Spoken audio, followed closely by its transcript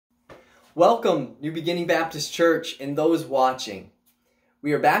Welcome, New Beginning Baptist Church, and those watching.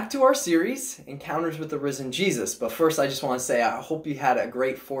 We are back to our series, Encounters with the Risen Jesus. But first, I just want to say I hope you had a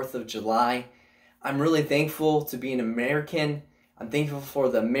great 4th of July. I'm really thankful to be an American. I'm thankful for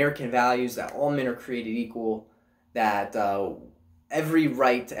the American values that all men are created equal, that every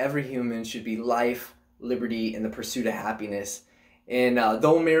right, every human should be life, liberty, and the pursuit of happiness. And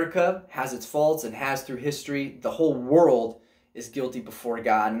though America has its faults and has through history, the whole world is guilty before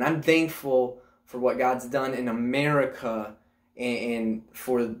God. And I'm thankful for what God's done in America and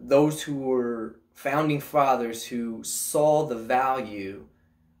for those who were founding fathers who saw the value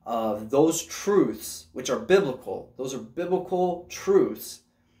of those truths, which are biblical. Those are biblical truths,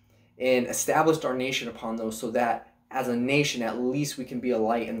 and established our nation upon those so that as a nation, at least we can be a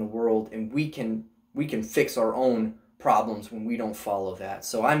light in the world, and we can fix our own problems when we don't follow that.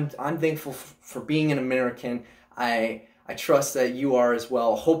 So I'm thankful for being an American. I trust that you are as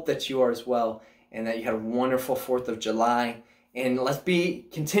well. Hope that you are as well, and that you had a wonderful 4th of July. And let's be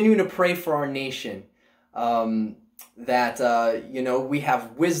continuing to pray for our nation. That we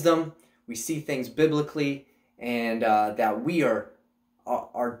have wisdom, we see things biblically, and that we are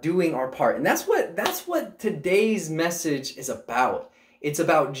doing our part. And that's what today's message is about. It's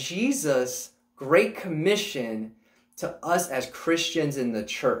about Jesus' great commission to us as Christians in the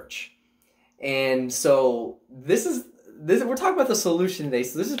church. And so we're talking about the solution today,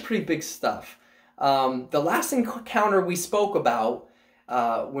 so this is pretty big stuff. The last encounter we spoke about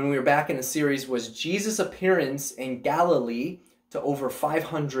when we were back in the series was Jesus' appearance in Galilee to over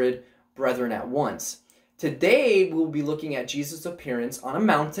 500 brethren at once. Today, we'll be looking at Jesus' appearance on a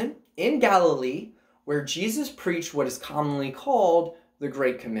mountain in Galilee where Jesus preached what is commonly called the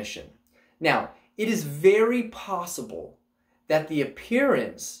Great Commission. Now, it is very possible that the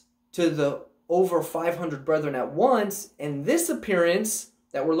appearance to the over 500 brethren at once, and this appearance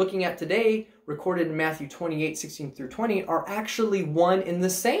that we're looking at today, recorded in Matthew 28, 16 through 20, are actually one and the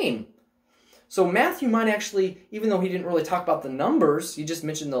same. So Matthew might actually, even though he didn't really talk about the numbers, he just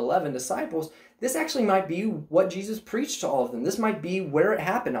mentioned the 11 disciples, this actually might be what Jesus preached to all of them. This might be where it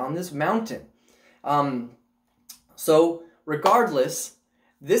happened, on this mountain. So regardless,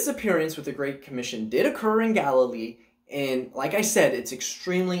 this appearance with the Great Commission did occur in Galilee. And like I said, it's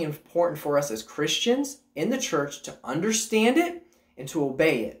extremely important for us as Christians in the church to understand it and to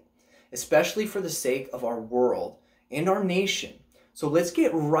obey it, especially for the sake of our world and our nation. So let's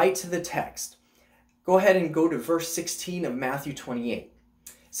get right to the text. Go ahead and go to verse 16 of Matthew 28.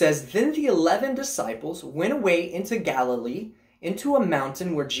 It says, "Then the 11 disciples went away into Galilee, into a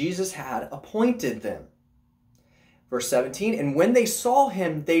mountain where Jesus had appointed them." Verse 17, "And when they saw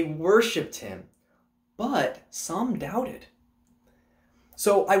him, they worshipped him, but some doubted."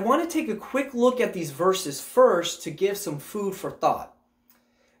 So I want to take a quick look at these verses first to give some food for thought.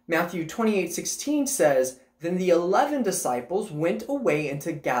 Matthew 28:16 says, "Then the 11 disciples went away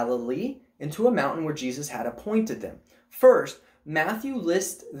into Galilee, into a mountain where Jesus had appointed them." First, Matthew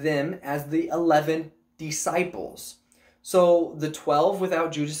lists them as the 11 disciples. So the 12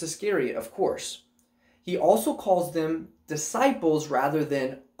 without Judas Iscariot, of course. He also calls them disciples rather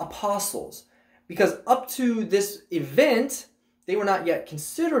than apostles, because up to this event, they were not yet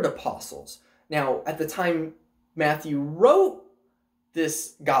considered apostles. Now, at the time Matthew wrote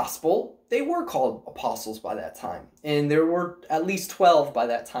this gospel, they were called apostles by that time. And there were at least 12 by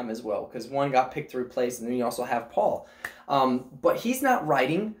that time as well, because one got picked to replace, and then you also have Paul. But he's not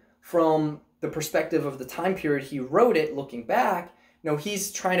writing from the perspective of the time period he wrote it, looking back. No,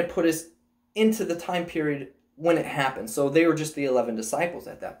 he's trying to put us into the time period when it happened. So they were just the 11 disciples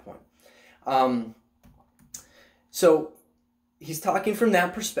at that point. So he's talking from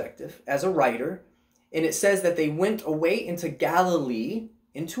that perspective as a writer, and it says that they went away into Galilee,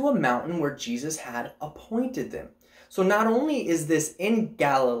 into a mountain where Jesus had appointed them. So not only is this in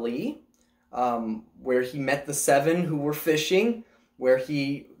Galilee, where he met the 7 who were fishing, where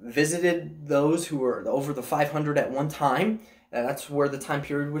he visited those who were over the 500 at one time, that's where the time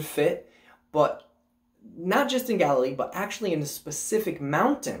period would fit, but not just in Galilee, but actually in a specific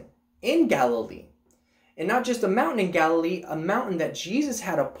mountain in Galilee. And not just a mountain in Galilee, a mountain that Jesus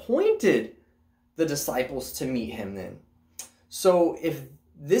had appointed the disciples to meet him in. So if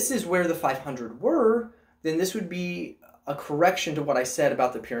this is where the 500 were, then this would be a correction to what I said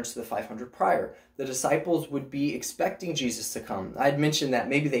about the appearance of the 500 prior. The disciples would be expecting Jesus to come. I'd mentioned that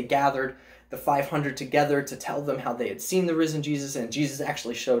maybe they gathered the 500 together to tell them how they had seen the risen Jesus, and Jesus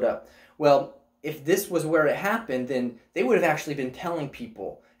actually showed up. Well, if this was where it happened, then they would have actually been telling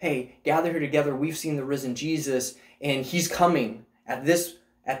people, hey, gather here together, we've seen the risen Jesus, and he's coming at this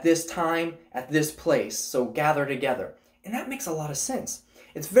time, at this place, so gather together. And that makes a lot of sense.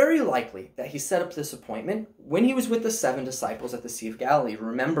 It's very likely that he set up this appointment when he was with the 7 disciples at the Sea of Galilee.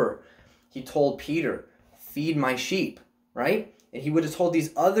 Remember, he told Peter, feed my sheep, right? And he would have told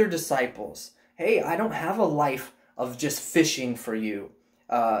these other disciples, hey, I don't have a life of just fishing for you,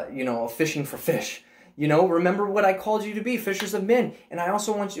 fishing for fish. Remember what I called you to be, fishers of men. And I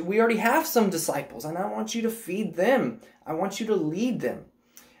also want you, we already have some disciples, and I want you to feed them. I want you to lead them.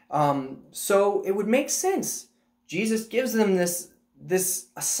 So it would make sense. Jesus gives them this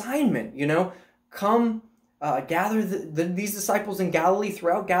assignment, come gather these disciples in Galilee,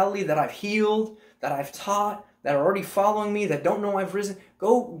 throughout Galilee that I've healed, that I've taught, that are already following me, that don't know I've risen.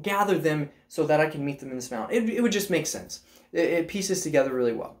 Go gather them so that I can meet them in this mountain. It would just make sense. It pieces together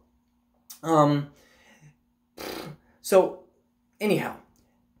really well. So anyhow,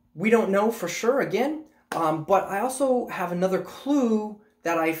 we don't know for sure again, but I also have another clue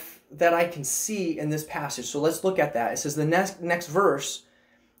that I can see in this passage. So let's look at that. It says the next verse,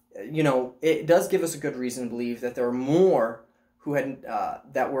 it does give us a good reason to believe that there are more who had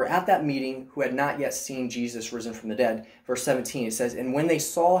that were at that meeting who had not yet seen Jesus risen from the dead. Verse 17, it says, and when they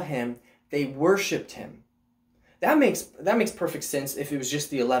saw him, they worshipped him. That makes perfect sense if it was just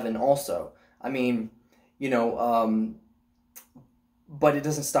the 11 also. I mean, but it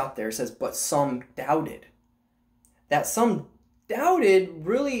doesn't stop there. It says, but some doubted. That some doubted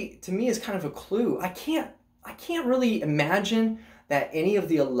really, to me, is kind of a clue. I can't really imagine that any of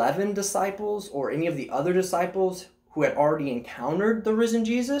the 11 disciples or any of the other disciples who had already encountered the risen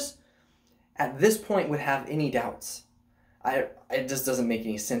Jesus at this point would have any doubts. It just doesn't make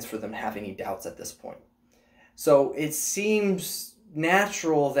any sense for them to have any doubts at this point. So it seems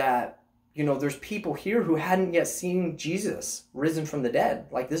natural that, there's people here who hadn't yet seen Jesus risen from the dead.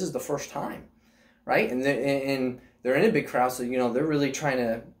 Like, this is the first time, right? And they're in a big crowd, so, they're really trying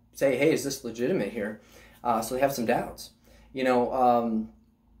to say, hey, is this legitimate here? So they have some doubts.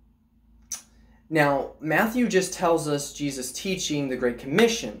 Now, Matthew just tells us Jesus teaching the Great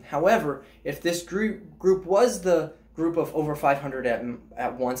Commission. However, if this group was the group of over 500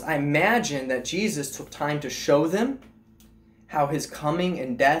 at once, I imagine that Jesus took time to show them how his coming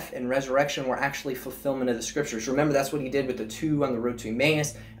and death and resurrection were actually fulfillment of the scriptures. Remember, that's what he did with the 2 on the road to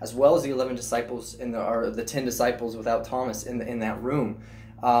Emmaus, as well as the 11 disciples or the 10 disciples without Thomas in that room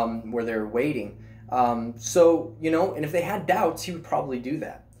where they were waiting. And if they had doubts, he would probably do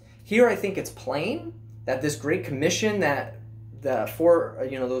that. Here, I think it's plain that this Great Commission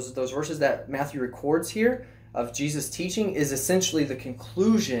those verses that Matthew records here of Jesus' teaching is essentially the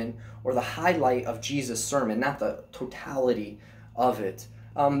conclusion or the highlight of Jesus' sermon, not the totality of it,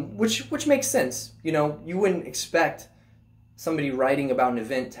 which makes sense. You wouldn't expect somebody writing about an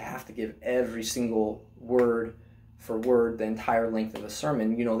event to have to give every single word for word the entire length of a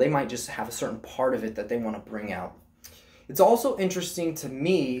sermon. They might just have a certain part of it that they want to bring out. It's also interesting to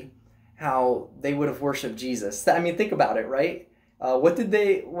me how they would have worshipped Jesus. I mean, think about it, right? What did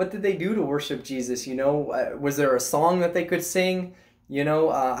they do to worship Jesus? Was there a song that they could sing?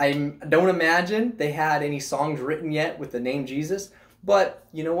 I don't imagine they had any songs written yet with the name Jesus. But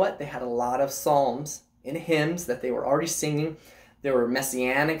you know what? They had a lot of psalms and hymns that they were already singing. There were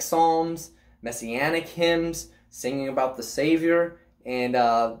messianic psalms, messianic hymns, singing about the Savior, and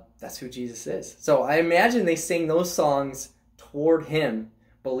that's who Jesus is. So I imagine they sing those songs toward him,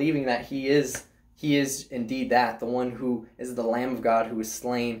 believing that he is indeed the one who is the Lamb of God who was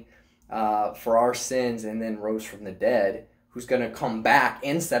slain for our sins and then rose from the dead, who's going to come back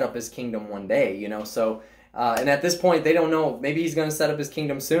and set up his kingdom one day, So, and at this point, they don't know. Maybe he's going to set up his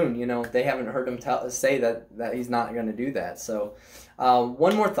kingdom soon, They haven't heard him say that he's not going to do that. So,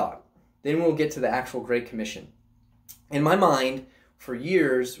 one more thought. Then we'll get to the actual Great Commission. In my mind, for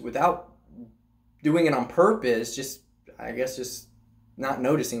years, without doing it on purpose, just not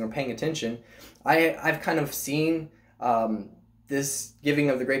noticing or paying attention, I've kind of seen this giving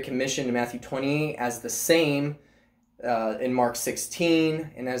of the Great Commission in Matthew 28 as the same in Mark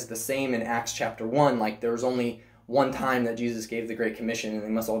 16 and as the same in Acts chapter 1. Like there was only one time that Jesus gave the Great Commission and they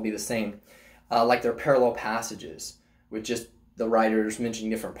must all be the same. Like they're parallel passages with just the writers mentioning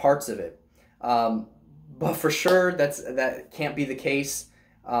different parts of it. But for sure, that can't be the case.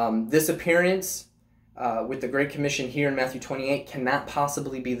 This appearance with the Great Commission here in Matthew 28 cannot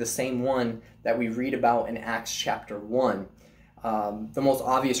possibly be the same one that we read about in Acts chapter 1. The most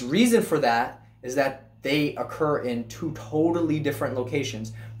obvious reason for that is that they occur in 2 totally different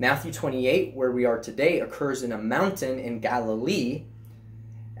locations. Matthew 28, where we are today, occurs in a mountain in Galilee.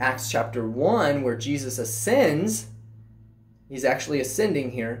 Acts chapter 1, where Jesus ascends, he's actually ascending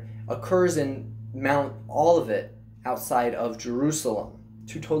here, occurs in Mount Olivet outside of Jerusalem,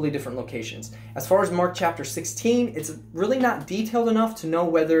 two totally different locations. As far as Mark chapter 16, it's really not detailed enough to know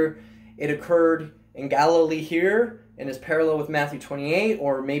whether it occurred in Galilee here and is parallel with Matthew 28,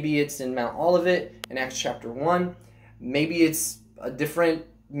 or maybe it's in Mount Olivet in Acts chapter 1. Maybe it's a different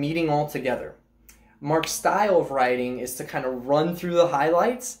meeting altogether. Mark's style of writing is to kind of run through the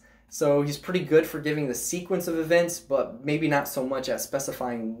highlights, so he's pretty good for giving the sequence of events, but maybe not so much at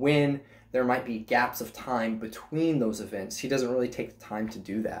specifying when there might be gaps of time between those events. He doesn't really take the time to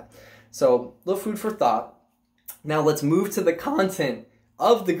do that. So, a little food for thought. Now let's move to the content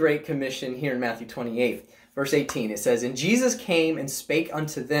of the Great Commission here in Matthew 28. Verse 18, it says, "And Jesus came and spake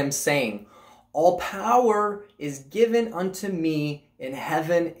unto them, saying, All power is given unto me in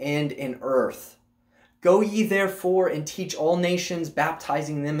heaven and in earth. Go ye therefore and teach all nations,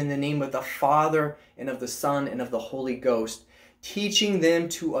 baptizing them in the name of the Father and of the Son and of the Holy Ghost, teaching them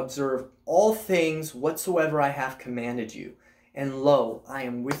to observe all things whatsoever I have commanded you. And lo, I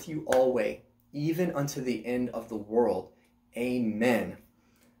am with you always, even unto the end of the world. Amen."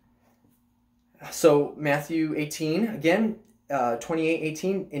 So Matthew 18, again,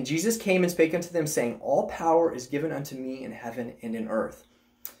 28:18, "And Jesus came and spake unto them, saying, All power is given unto me in heaven and in earth."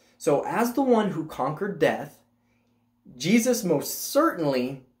 So as the one who conquered death, Jesus most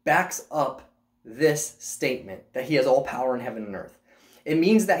certainly backs up this statement that he has all power in heaven and earth. It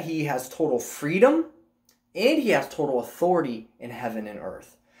means that he has total freedom and he has total authority in heaven and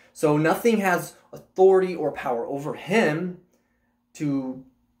earth. So nothing has authority or power over him to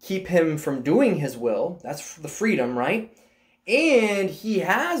keep him from doing his will. That's the freedom, right? And he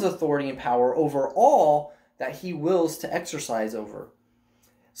has authority and power over all that he wills to exercise over.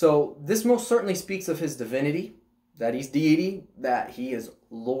 So this most certainly speaks of his divinity, that he's deity, that he is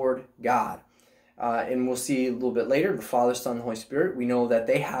Lord God. And we'll see a little bit later, the Father, Son, and Holy Spirit. We know that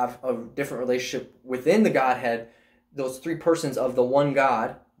they have a different relationship within the Godhead, those three persons of the one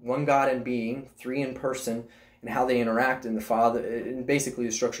God in being, three in person, and how they interact in the Father. And basically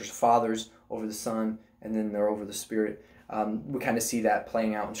the structure's fathers over the Son, and then they're over the Spirit. We kind of see that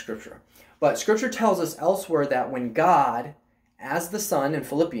playing out in Scripture. But Scripture tells us elsewhere that when God, as the Son in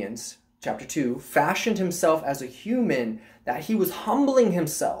Philippians chapter 2, fashioned himself as a human, that he was humbling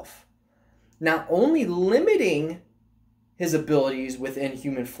himself, not only limiting his abilities within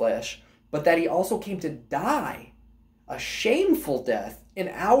human flesh, but that he also came to die a shameful death in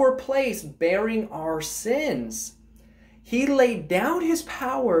our place, bearing our sins. He laid down his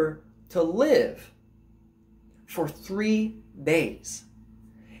power to live for 3 days.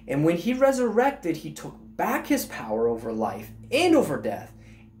 And when he resurrected, he took back his power over life and over death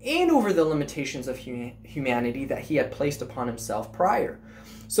and over the limitations of humanity that he had placed upon himself prior.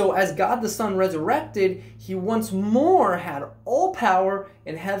 So as God the Son resurrected, he once more had all power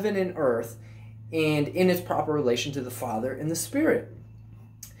in heaven and earth and in its proper relation to the Father and the Spirit.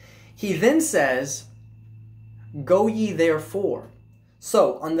 He then says, "Go ye therefore."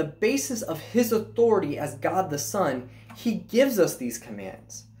 So on the basis of his authority as God the Son, he gives us these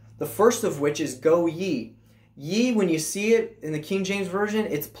commands. The first of which is go ye. Ye, when you see it in the King James Version,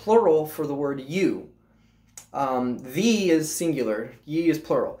 it's plural for the word you. Thee is singular, ye is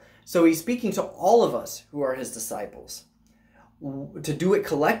plural. So he's speaking to all of us who are his disciples to do it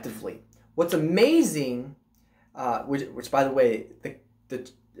collectively. What's amazing, which by the way,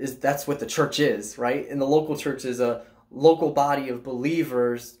 that's what the church is, right? And the local church is a local body of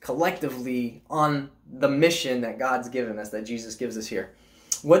believers collectively on the mission that God's given us, that Jesus gives us here.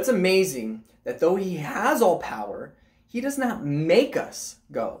 What's amazing, that though he has all power, he does not make us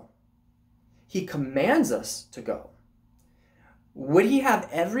go. He commands us to go. Would he have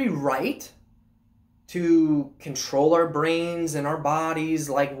every right to control our brains and our bodies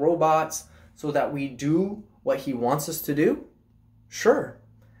like robots so that we do what he wants us to do? Sure.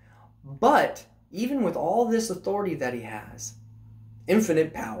 But even with all this authority that he has,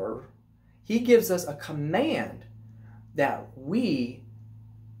 infinite power, he gives us a command that we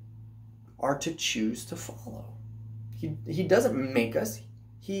are to choose to follow. He doesn't make us.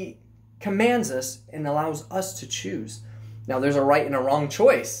 He commands us and allows us to choose. Now, there's a right and a wrong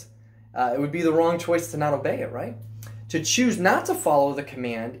choice. It would be the wrong choice to not obey it, right? To choose not to follow the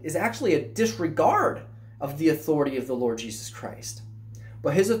command is actually a disregard of the authority of the Lord Jesus Christ.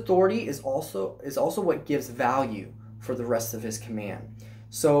 But his authority is also what gives value for the rest of his command.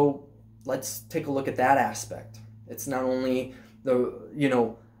 So let's take a look at that aspect. It's not only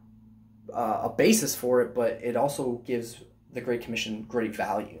a basis for it, but it also gives the Great Commission great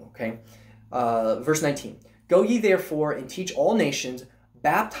value. Okay, verse 19. Go ye therefore and teach all nations,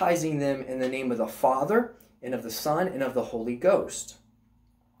 baptizing them in the name of the Father and of the Son and of the Holy Ghost,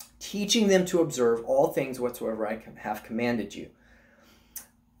 teaching them to observe all things whatsoever I have commanded you.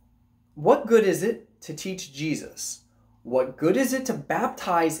 what good is it to teach Jesus? What good is it to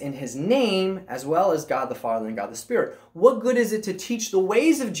baptize in his name as well as God the Father and God the Spirit? What good is it to teach the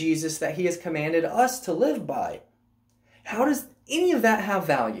ways of Jesus that he has commanded us to live by? How does any of that have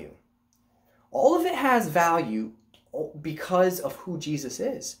value? All of it has value because of who Jesus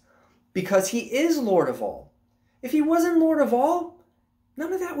is. Because he is Lord of all. If he wasn't Lord of all,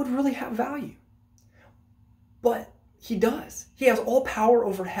 none of that would really have value. But he does. He has all power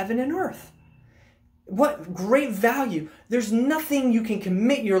over heaven and earth. What great value. There's nothing you can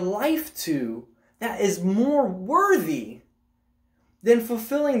commit your life to that is more worthy than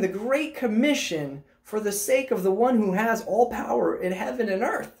fulfilling the Great Commission for the sake of the one who has all power in heaven and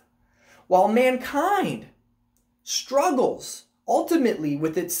earth. While mankind struggles ultimately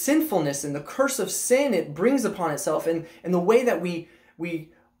with its sinfulness and the curse of sin it brings upon itself, and the way that we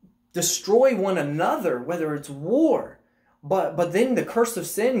destroy one another, whether it's war, but then the curse of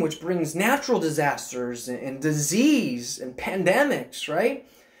sin, which brings natural disasters and disease and pandemics, right?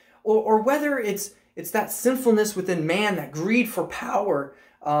 Or whether it's that sinfulness within man, that greed for power,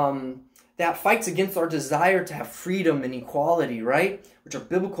 that fights against our desire to have freedom and equality, right? Which are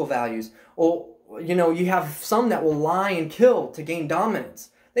biblical values. Or, you have some that will lie and kill to gain dominance.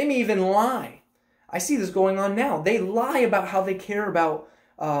 They may even lie. I see this going on now. They lie about how they care about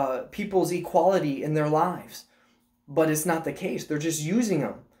people's equality in their lives. But it's not the case. They're just using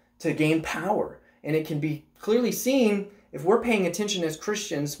them to gain power. And it can be clearly seen, if we're paying attention as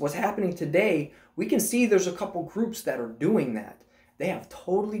Christians, what's happening today, we can see there's a couple groups that are doing that. They have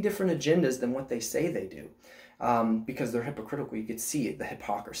totally different agendas than what they say they do. Because they're hypocritical. You could see it, the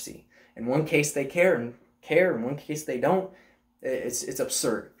hypocrisy. In one case they care, in one case they don't. It's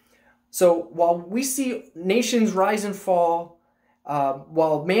absurd. So while we see nations rise and fall,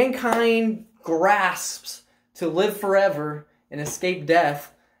 while mankind grasps to live forever and escape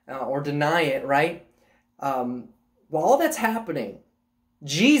death or deny it, right? While all that's happening,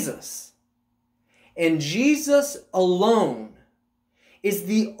 Jesus, and Jesus alone, is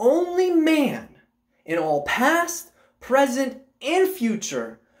the only man in all past, present, and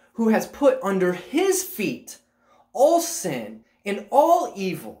future who has put under his feet all sin and all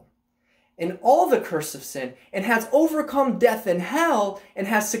evil and all the curse of sin, and has overcome death and hell, and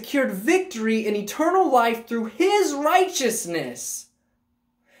has secured victory in eternal life through his righteousness.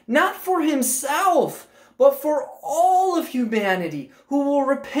 Not for himself, but for all of humanity who will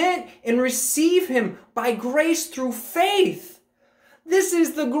repent and receive him by grace through faith. This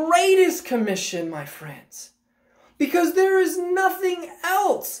is the greatest commission, my friends, because there is nothing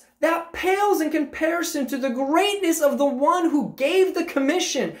else that pales in comparison to the greatness of the one who gave the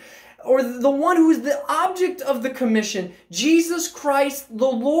commission, or the one who is the object of the commission, Jesus Christ the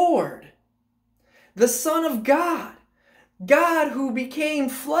Lord, the Son of God, God who became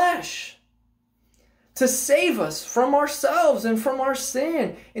flesh to save us from ourselves and from our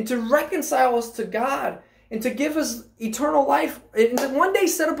sin, and to reconcile us to God, and to give us eternal life, and to one day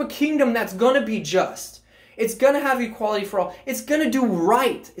set up a kingdom that's going to be just. It's going to have equality for all. It's going to do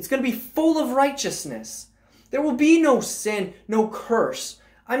right. It's going to be full of righteousness. There will be no sin, no curse.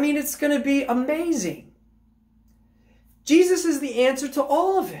 I mean, it's going to be amazing. Jesus is the answer to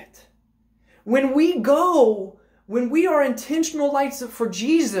all of it. When we are intentional lights for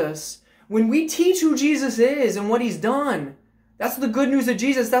Jesus, when we teach who Jesus is and what he's done, that's the good news of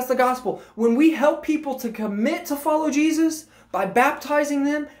Jesus. That's the gospel. When we help people to commit to follow Jesus by baptizing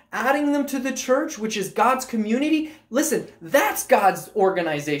them, adding them to the church, which is God's community, listen, that's God's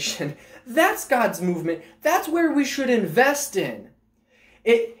organization. That's God's movement. That's where we should invest in.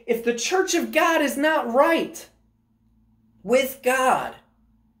 If the church of God is not right with God,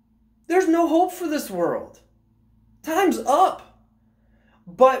 there's no hope for this world. Time's up.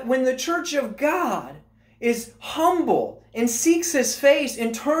 But when the church of God is humble and seeks his face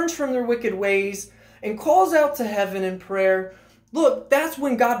and turns from their wicked ways and calls out to heaven in prayer, look, that's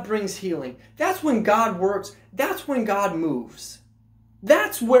when God brings healing. That's when God works. That's when God moves.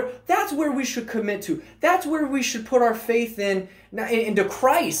 That's where we should commit to. That's where we should put our faith into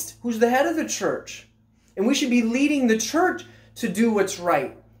Christ, who's the head of the church. And we should be leading the church to do what's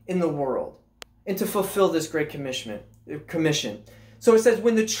right in the world and to fulfill this great commission. So it says,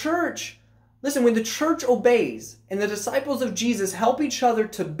 when the church obeys and the disciples of Jesus help each other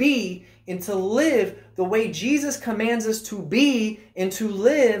to be and to live the way Jesus commands us to be and to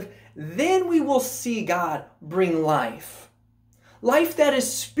live, then we will see God bring life. Life that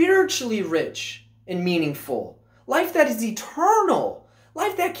is spiritually rich and meaningful. Life that is eternal.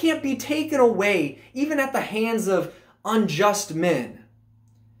 Life that can't be taken away, even at the hands of unjust men.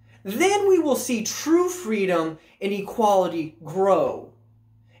 Then we will see true freedom and equality grow.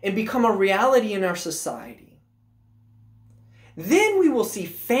 and become a reality in our society. Then we will see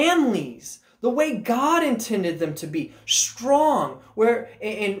families the way God intended them to be, strong,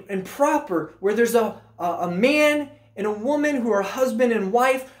 and proper, where there's a man and a woman who are husband and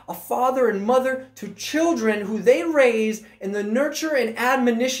wife, a father and mother to children who they raise in the nurture and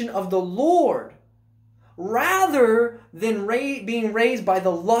admonition of the Lord, rather than being raised by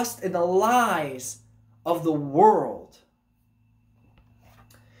the lust and the lies of the world.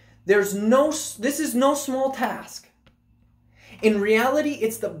 This is no small task. In reality,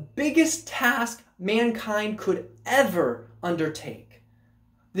 it's the biggest task mankind could ever undertake.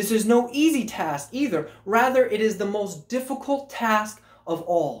 This is no easy task either. Rather, it is the most difficult task of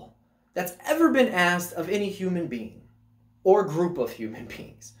all that's ever been asked of any human being or group of human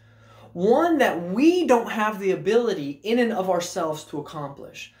beings. One that we don't have the ability in and of ourselves to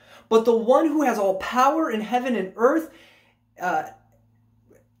accomplish. But the one who has all power in heaven and earth,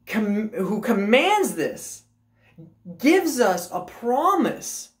 who commands this, gives us a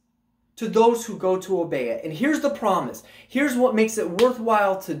promise to those who go to obey it. And here's the promise. Here's what makes it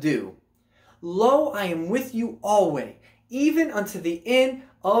worthwhile to do. Lo, I am with you always, even unto the end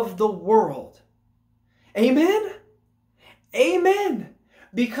of the world. Amen? Amen.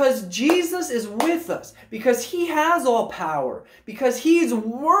 Because Jesus is with us, because he has all power, because he is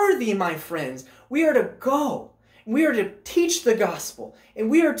worthy, my friends, we are to go. We are to teach the gospel, and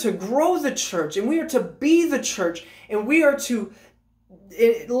we are to grow the church, and we are to be the church, and we are to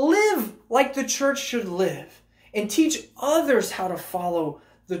live like the church should live, and teach others how to follow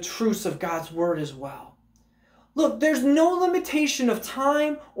the truths of God's word as well. Look, there's no limitation of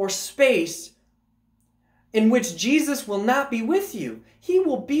time or space in which Jesus will not be with you. He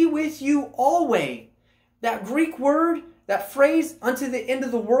will be with you always. That Greek word, that phrase, unto the end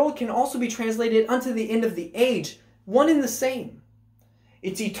of the world, can also be translated unto the end of the age. One and the same.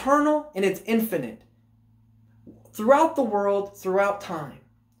 It's eternal and it's infinite. Throughout the world, throughout time,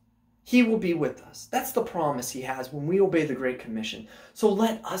 he will be with us. That's the promise he has when we obey the Great Commission. So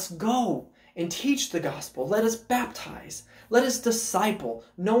let us go and teach the gospel. Let us baptize. Let us disciple,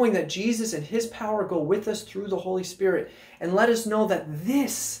 knowing that Jesus and his power go with us through the Holy Spirit. And let us know that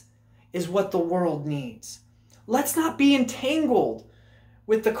this is what the world needs. Let's not be entangled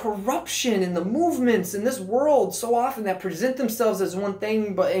with the corruption and the movements in this world so often that present themselves as one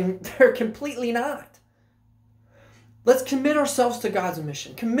thing, but they're completely not. Let's commit ourselves to God's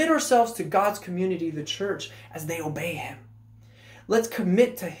mission. Commit ourselves to God's community, the church, as they obey him. Let's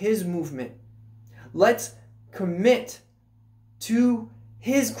commit to his movement. Let's commit to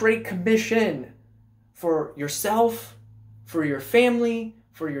his great commission for yourself, for your family,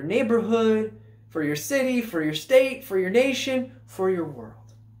 for your neighborhood, for your city, for your state, for your nation, for your world.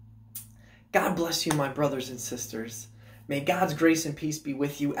 God bless you, my brothers and sisters. May God's grace and peace be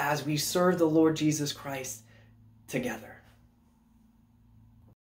with you as we serve the Lord Jesus Christ together.